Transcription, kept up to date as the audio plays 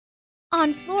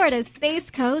On Florida's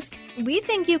Space Coast, we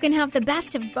think you can have the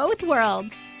best of both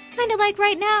worlds. Kind of like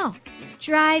right now.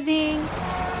 Driving,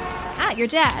 at your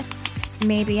desk,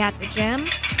 maybe at the gym,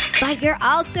 but you're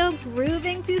also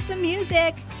grooving to some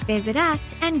music. Visit us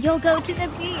and you'll go to the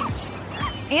beach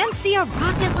and see a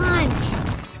rocket launch.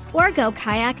 Or go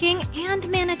kayaking and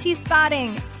manatee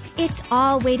spotting. It's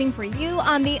all waiting for you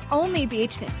on the only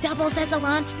beach that doubles as a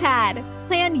launch pad.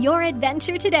 Plan your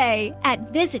adventure today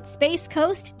at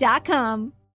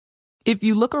visitspacecoast.com. If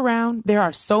you look around, there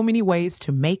are so many ways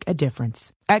to make a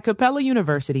difference. At Capella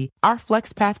University, our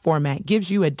FlexPath format gives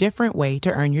you a different way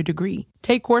to earn your degree.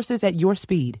 Take courses at your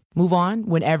speed. Move on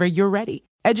whenever you're ready.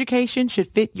 Education should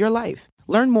fit your life.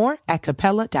 Learn more at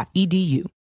capella.edu.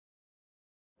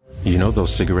 You know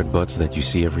those cigarette butts that you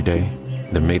see every day?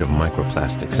 They're made of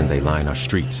microplastics and they line our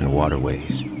streets and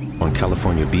waterways. On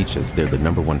California beaches, they're the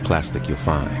 #1 plastic you'll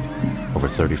find. Over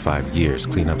 35 years,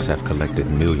 cleanups have collected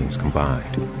millions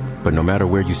combined. But no matter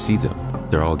where you see them,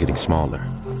 they're all getting smaller,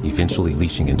 eventually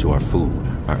leaching into our food,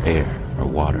 our air, our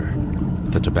water.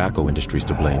 The tobacco industry's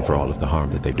to blame for all of the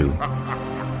harm that they do.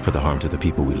 For the harm to the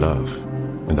people we love,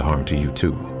 and the harm to you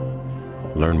too.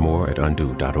 Learn more at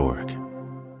undo.org.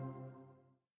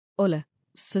 Hola,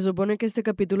 se supone que este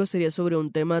capítulo sería sobre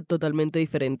un tema totalmente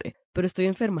diferente, pero estoy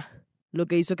enferma, lo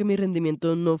que hizo que mi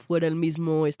rendimiento no fuera el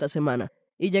mismo esta semana.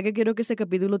 Y ya que quiero que ese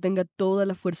capítulo tenga toda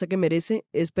la fuerza que merece,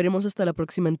 esperemos hasta la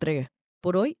próxima entrega.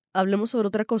 Por hoy, hablemos sobre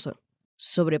otra cosa,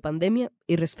 sobre pandemia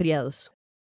y resfriados.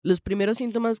 Los primeros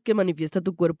síntomas que manifiesta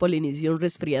tu cuerpo al inicio de un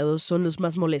resfriado son los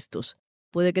más molestos.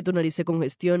 Puede que tu nariz se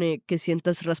congestione, que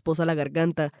sientas rasposa la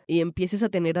garganta y empieces a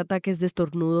tener ataques de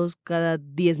estornudos cada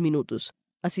 10 minutos.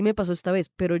 Así me pasó esta vez,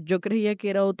 pero yo creía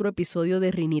que era otro episodio de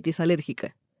rinitis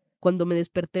alérgica. Cuando me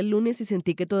desperté el lunes y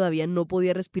sentí que todavía no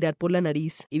podía respirar por la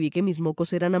nariz y vi que mis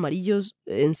mocos eran amarillos,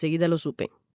 enseguida lo supe.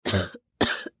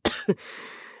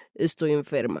 Estoy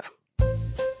enferma.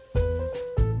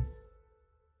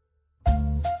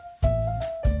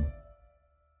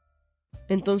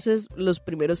 Entonces, los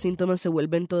primeros síntomas se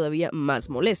vuelven todavía más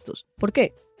molestos. ¿Por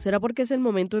qué? ¿Será porque es el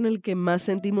momento en el que más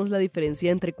sentimos la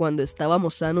diferencia entre cuando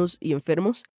estábamos sanos y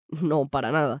enfermos? No,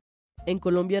 para nada. En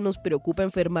Colombia nos preocupa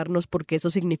enfermarnos porque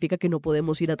eso significa que no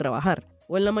podemos ir a trabajar.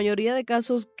 O en la mayoría de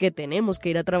casos que tenemos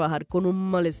que ir a trabajar con un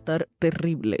malestar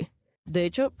terrible. De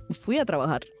hecho, fui a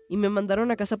trabajar y me mandaron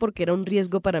a casa porque era un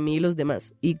riesgo para mí y los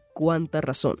demás. Y cuánta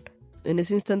razón. En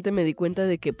ese instante me di cuenta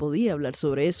de que podía hablar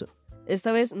sobre eso.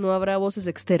 Esta vez no habrá voces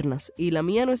externas y la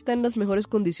mía no está en las mejores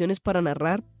condiciones para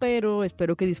narrar, pero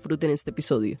espero que disfruten este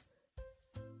episodio.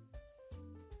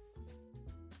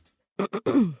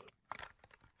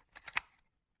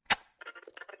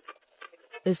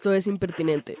 Esto es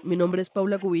Impertinente. Mi nombre es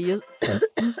Paula Cubillos.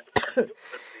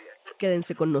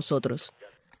 Quédense con nosotros.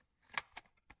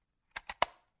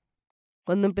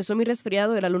 Cuando empezó mi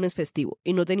resfriado era lunes festivo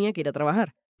y no tenía que ir a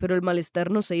trabajar, pero el malestar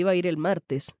no se iba a ir el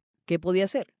martes. ¿Qué podía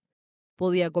hacer?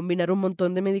 Podía combinar un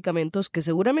montón de medicamentos que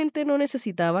seguramente no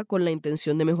necesitaba con la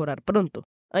intención de mejorar pronto.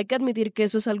 Hay que admitir que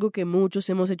eso es algo que muchos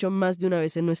hemos hecho más de una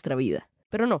vez en nuestra vida.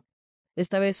 Pero no.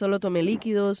 Esta vez solo tomé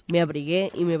líquidos, me abrigué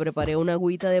y me preparé una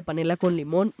agüita de panela con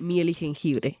limón, miel y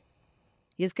jengibre.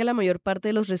 Y es que la mayor parte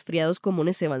de los resfriados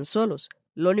comunes se van solos.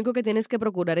 Lo único que tienes que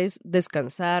procurar es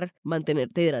descansar,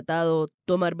 mantenerte hidratado,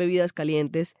 tomar bebidas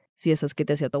calientes, si esas que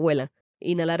te hacía tu abuela,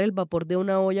 inhalar el vapor de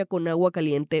una olla con agua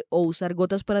caliente o usar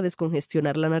gotas para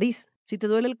descongestionar la nariz. Si te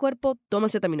duele el cuerpo, toma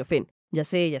acetaminofén. Ya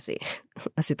sé,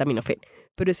 acetaminofén.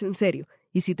 Pero es en serio.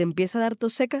 Y si te empieza a dar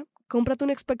tos seca, cómprate un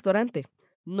expectorante.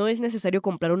 No es necesario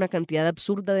comprar una cantidad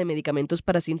absurda de medicamentos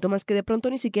para síntomas que de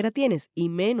pronto ni siquiera tienes, y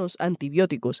menos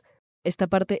antibióticos. Esta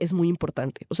parte es muy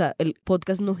importante. O sea, el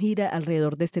podcast no gira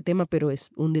alrededor de este tema, pero es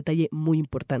un detalle muy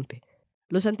importante.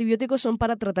 Los antibióticos son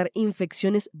para tratar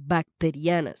infecciones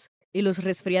bacterianas, y los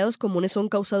resfriados comunes son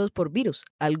causados por virus,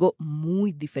 algo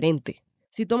muy diferente.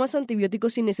 Si tomas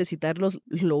antibióticos sin necesitarlos,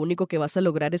 lo único que vas a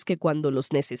lograr es que cuando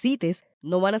los necesites,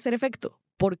 no van a hacer efecto,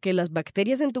 porque las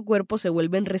bacterias en tu cuerpo se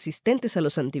vuelven resistentes a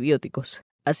los antibióticos.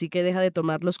 Así que deja de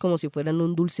tomarlos como si fueran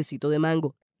un dulcecito de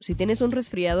mango. Si tienes un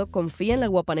resfriado, confía en la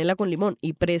aguapanela con limón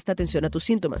y presta atención a tus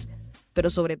síntomas. Pero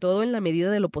sobre todo, en la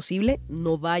medida de lo posible,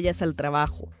 no vayas al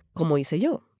trabajo, como hice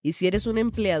yo. Y si eres un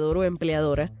empleador o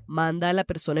empleadora, manda a la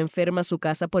persona enferma a su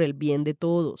casa por el bien de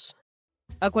todos.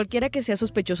 A cualquiera que sea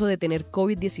sospechoso de tener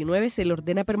COVID-19 se le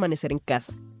ordena permanecer en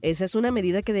casa. Esa es una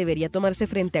medida que debería tomarse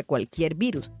frente a cualquier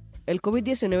virus. El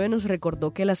COVID-19 nos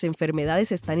recordó que las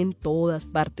enfermedades están en todas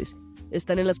partes.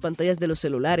 Están en las pantallas de los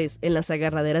celulares, en las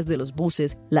agarraderas de los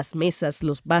buses, las mesas,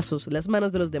 los vasos, las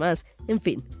manos de los demás, en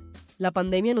fin. La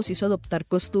pandemia nos hizo adoptar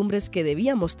costumbres que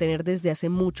debíamos tener desde hace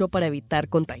mucho para evitar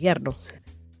contagiarnos.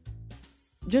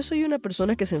 yo soy una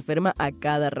persona que se enferma a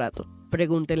cada rato.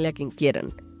 Pregúntenle a quien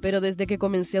quieran. Pero desde que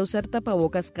comencé a usar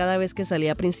tapabocas cada vez que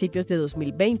salía a principios de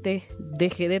 2020,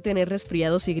 dejé de tener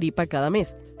resfriados y gripa cada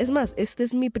mes. Es más, este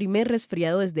es mi primer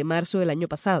resfriado desde marzo del año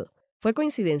pasado. ¿Fue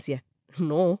coincidencia?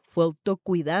 No, fue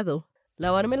autocuidado.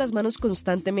 Lavarme las manos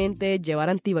constantemente, llevar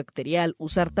antibacterial,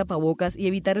 usar tapabocas y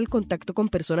evitar el contacto con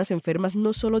personas enfermas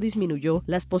no solo disminuyó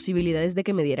las posibilidades de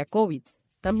que me diera COVID,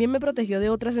 también me protegió de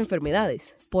otras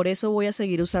enfermedades. Por eso voy a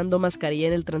seguir usando mascarilla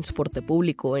en el transporte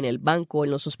público, en el banco,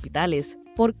 en los hospitales,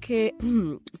 porque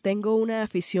tengo una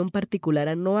afición particular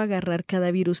a no agarrar cada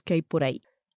virus que hay por ahí.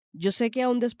 Yo sé que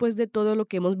aún después de todo lo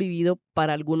que hemos vivido,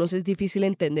 para algunos es difícil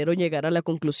entender o llegar a la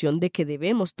conclusión de que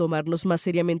debemos tomarnos más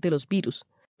seriamente los virus.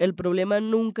 El problema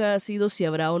nunca ha sido si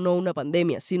habrá o no una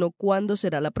pandemia, sino cuándo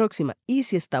será la próxima y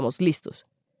si estamos listos.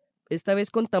 Esta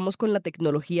vez contamos con la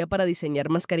tecnología para diseñar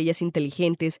mascarillas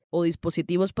inteligentes o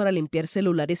dispositivos para limpiar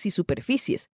celulares y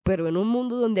superficies, pero en un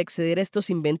mundo donde acceder a estos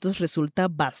inventos resulta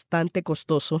bastante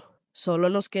costoso, solo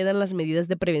nos quedan las medidas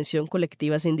de prevención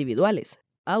colectivas e individuales.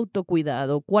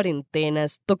 Autocuidado,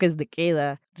 cuarentenas, toques de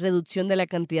queda, reducción de la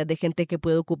cantidad de gente que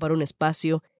puede ocupar un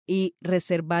espacio y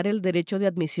reservar el derecho de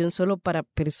admisión solo para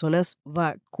personas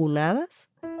vacunadas.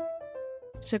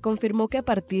 Se confirmó que a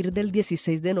partir del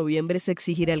 16 de noviembre se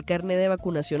exigirá el carné de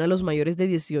vacunación a los mayores de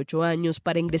 18 años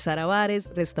para ingresar a bares,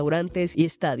 restaurantes y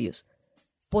estadios.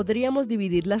 Podríamos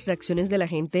dividir las reacciones de la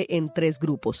gente en 3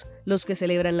 grupos: los que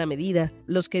celebran la medida,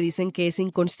 los que dicen que es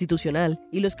inconstitucional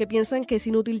y los que piensan que es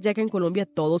inútil ya que en Colombia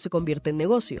todo se convierte en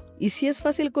negocio. Y si es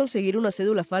fácil conseguir una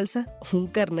cédula falsa, un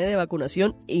carné de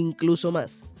vacunación incluso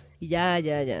más. Ya,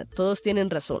 todos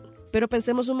tienen razón. Pero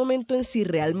pensemos un momento en si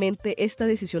realmente esta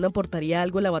decisión aportaría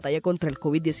algo a la batalla contra el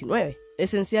COVID-19.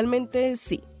 Esencialmente,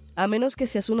 sí. A menos que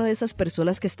seas una de esas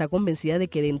personas que está convencida de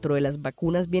que dentro de las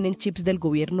vacunas vienen chips del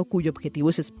gobierno cuyo objetivo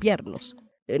es espiarnos.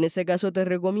 En ese caso te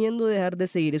recomiendo dejar de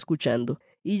seguir escuchando.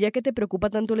 Y ya que te preocupa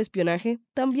tanto el espionaje,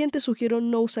 también te sugiero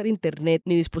no usar internet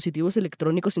ni dispositivos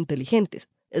electrónicos inteligentes.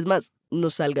 Es más, no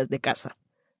salgas de casa.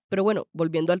 Pero bueno,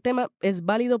 volviendo al tema, es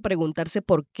válido preguntarse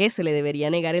por qué se le debería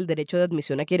negar el derecho de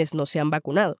admisión a quienes no se han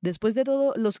vacunado. Después de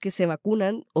todo, los que se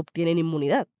vacunan obtienen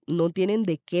inmunidad, no tienen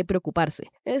de qué preocuparse,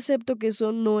 excepto que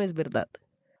eso no es verdad.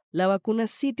 La vacuna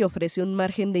sí te ofrece un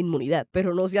margen de inmunidad,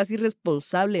 pero no seas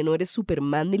irresponsable, no eres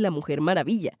Superman ni la Mujer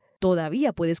Maravilla.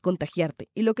 Todavía puedes contagiarte,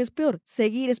 y lo que es peor,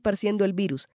 seguir esparciendo el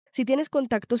virus. Si tienes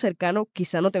contacto cercano,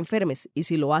 quizá no te enfermes, y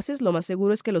si lo haces, lo más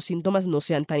seguro es que los síntomas no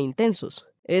sean tan intensos.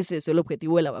 Ese es el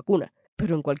objetivo de la vacuna.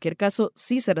 Pero en cualquier caso,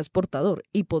 sí serás portador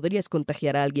y podrías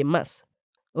contagiar a alguien más.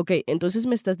 Ok, entonces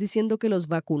 ¿me estás diciendo que los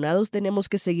vacunados tenemos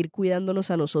que seguir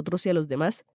cuidándonos a nosotros y a los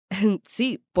demás?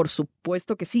 Sí, por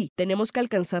supuesto que sí. Tenemos que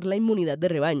alcanzar la inmunidad de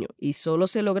rebaño, y solo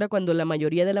se logra cuando la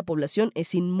mayoría de la población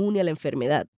es inmune a la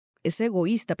enfermedad. Es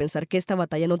egoísta pensar que esta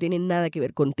batalla no tiene nada que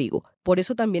ver contigo. Por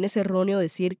eso también es erróneo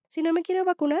decir, si no me quiero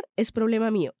vacunar, es problema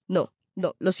mío. No,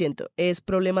 lo siento, es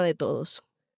problema de todos.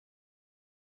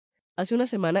 Hace una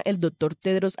semana, el Dr.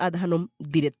 Tedros Adhanom,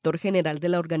 director general de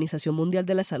la Organización Mundial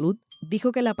de la Salud,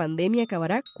 dijo que la pandemia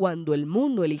acabará cuando el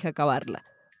mundo elija acabarla,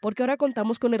 porque ahora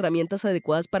contamos con herramientas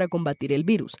adecuadas para combatir el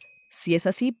virus. Si es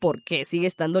así, ¿por qué sigue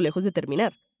estando lejos de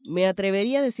terminar? Me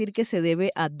atrevería a decir que se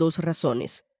debe a 2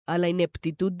 razones: a la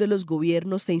ineptitud de los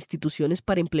gobiernos e instituciones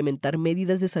para implementar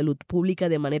medidas de salud pública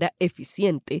de manera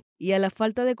eficiente y a la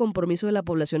falta de compromiso de la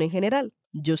población en general.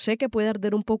 Yo sé que puede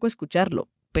arder un poco escucharlo,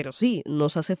 pero sí,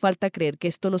 nos hace falta creer que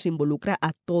esto nos involucra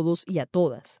a todos y a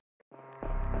todas.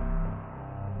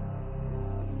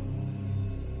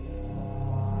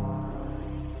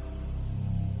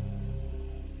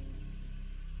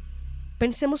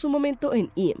 Pensemos un momento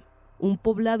en Ian, un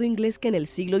poblado inglés que en el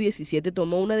siglo XVII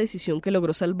tomó una decisión que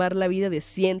logró salvar la vida de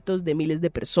cientos de miles de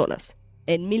personas.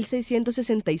 En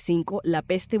 1665, la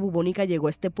peste bubónica llegó a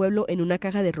este pueblo en una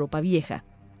caja de ropa vieja.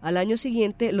 Al año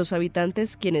siguiente, los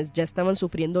habitantes, quienes ya estaban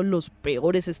sufriendo los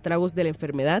peores estragos de la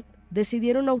enfermedad,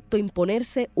 decidieron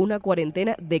autoimponerse una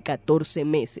cuarentena de 14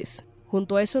 meses.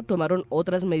 Junto a eso, tomaron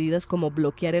otras medidas como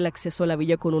bloquear el acceso a la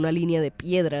villa con una línea de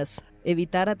piedras,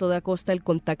 evitar a toda costa el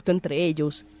contacto entre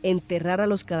ellos, enterrar a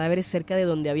los cadáveres cerca de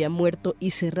donde habían muerto y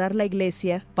cerrar la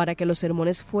iglesia para que los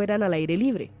sermones fueran al aire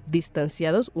libre,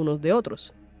 distanciados unos de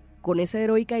otros. Con esa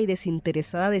heroica y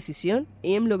desinteresada decisión,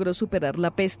 Ian logró superar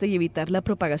la peste y evitar la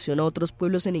propagación a otros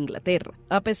pueblos en Inglaterra,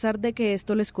 a pesar de que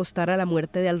esto les costara la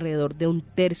muerte de alrededor de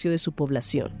 1/3 de su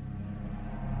población.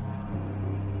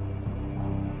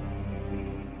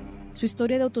 Su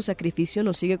historia de autosacrificio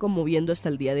nos sigue conmoviendo hasta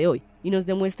el día de hoy, y nos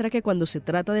demuestra que cuando se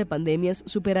trata de pandemias,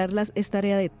 superarlas es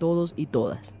tarea de todos y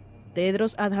todas.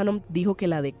 Tedros Adhanom dijo que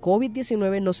la de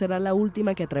COVID-19 no será la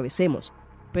última que atravesemos,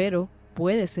 pero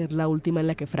puede ser la última en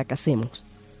la que fracasemos.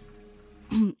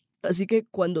 Así que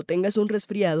cuando tengas un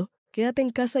resfriado, quédate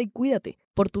en casa y cuídate,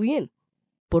 por tu bien,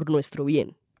 por nuestro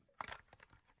bien.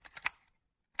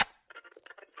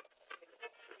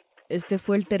 Este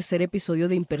fue el tercer episodio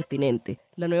de Impertinente,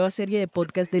 la nueva serie de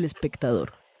podcast del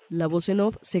Espectador. La voz en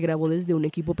off se grabó desde un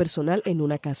equipo personal en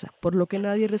una casa, por lo que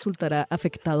nadie resultará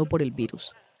afectado por el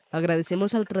virus.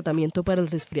 Agradecemos al tratamiento para el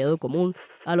resfriado común,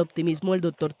 al optimismo del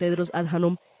Dr. Tedros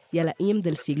Adhanom y a la IM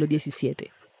del siglo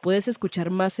XVII. Puedes escuchar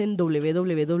más en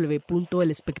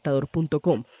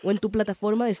www.elespectador.com o en tu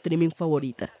plataforma de streaming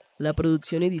favorita. La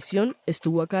producción y edición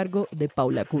estuvo a cargo de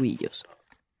Paula Cubillos.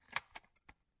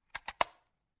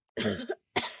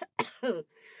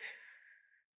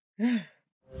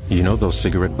 You know those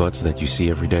cigarette butts that you see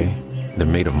every day? They're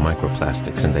made of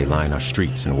microplastics and they line our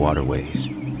streets and waterways.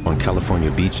 On California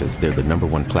beaches, they're the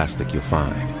 #1 plastic you'll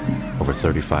find. Over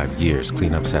 35 years,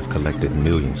 cleanups have collected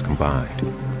millions combined.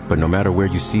 But no matter where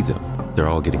you see them, they're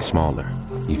all getting smaller,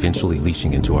 eventually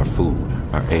leaching into our food,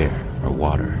 our air, our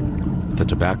water. The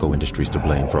tobacco industry's to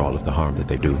blame for all of the harm that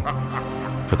they do.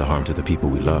 For the harm to the people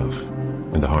we love,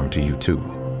 and the harm to you too.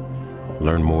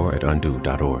 Learn more at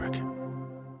undo.org.